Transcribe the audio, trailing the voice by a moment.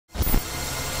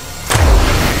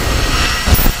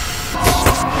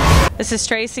This is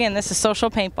Tracy and this is Social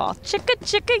Paintball. Chicka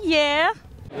chicka, yeah!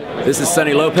 This is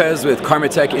Sonny Lopez with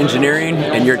Carmatech Engineering,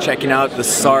 and you're checking out the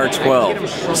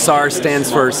SAR12. SAR stands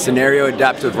for Scenario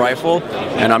Adaptive Rifle,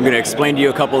 and I'm going to explain to you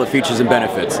a couple of features and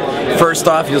benefits. First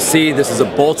off, you'll see this is a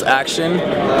bolt-action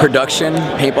production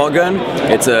paintball gun.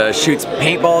 It shoots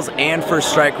paintballs and first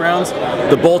strike rounds.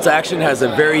 The bolt-action has a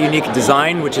very unique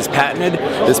design, which is patented.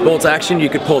 This bolt-action, you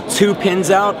could pull 2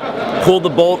 pins out, pull the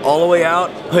bolt all the way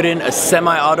out, put in a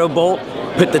semi-auto bolt,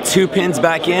 put the 2 pins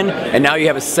back in, and now you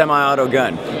have a semi-auto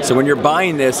gun. So when you're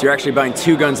buying this, you're actually buying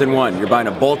 2 guns in one. You're buying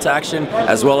a bolt action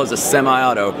as well as a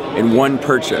semi-auto in one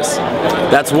purchase.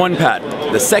 That's one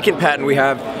patent. The second patent we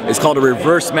have is called a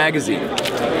reverse magazine.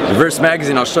 Reverse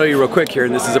magazine, I'll show you real quick here,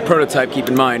 and this is a prototype, keep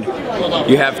in mind.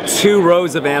 You have 2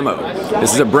 rows of ammo.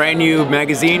 This is a brand new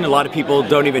magazine. A lot of people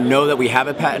don't even know that we have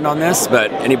a patent on this,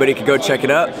 but anybody could go check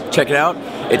it out.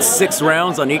 It's 6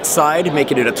 rounds on each side,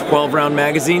 making it a 12-round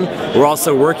magazine. We're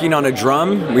also working on a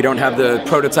drum. We don't have the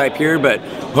prototype here, but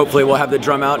hopefully we'll have the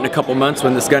drum out in a couple months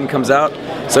when this gun comes out.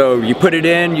 So you put it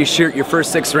in, you shoot your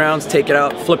first 6 rounds, take it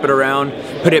out, flip it around,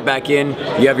 put it back in,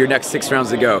 you have your next 6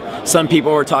 rounds to go. Some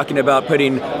people were talking about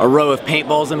putting a row of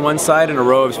paintballs on one side and a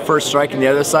row of first strike on the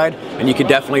other side, and you could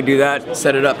definitely do that,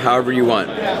 set it up however you want.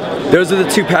 Those are the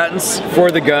 2 patents for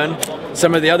the gun.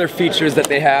 Some of the other features that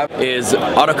they have is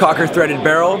autococker threaded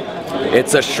barrel.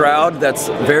 It's a shroud that's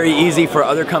very easy for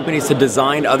other companies to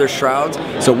design other shrouds.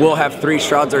 So we'll have 3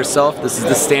 shrouds ourselves. This is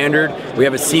the standard. We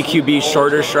have a CQB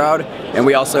shorter shroud, and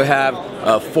we also have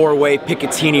a 4-way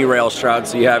Picatinny rail shroud,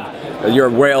 so you have your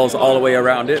rails all the way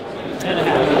around it.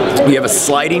 We have a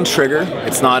sliding trigger.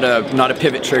 It's not a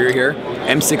pivot trigger here.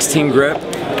 M16 grip,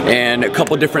 and a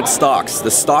couple different stocks. The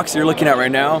stocks you're looking at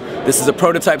right now, this is a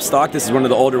prototype stock. This is one of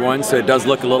the older ones, so it does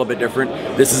look a little bit different.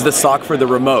 This is the stock for the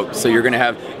remote. So you're going to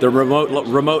have the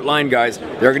remote line guys.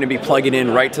 They're going to be plugging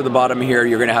in right to the bottom here.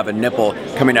 You're going to have a nipple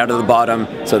coming out of the bottom,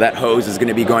 so that hose is going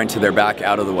to be going to their back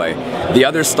out of the way. The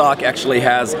other stock actually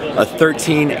has a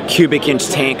 13 cubic inch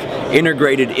tank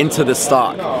integrated into the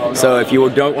stock. So if you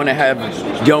don't want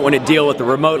to deal with the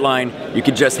remote line, you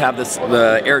could just have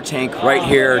the air tank right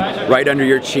here, right under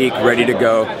your cheek, ready to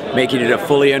go, making it a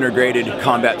fully integrated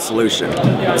combat solution.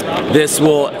 This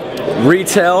will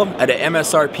retail at an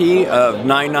MSRP of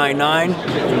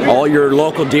 $999. All your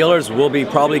local dealers will be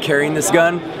probably carrying this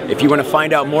gun. If you want to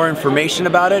find out more information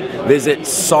about it, visit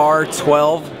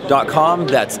SAR12.com.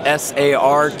 That's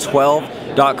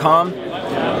SAR12.com.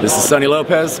 This is Sonny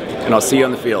Lopez, and I'll see you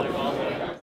on the field.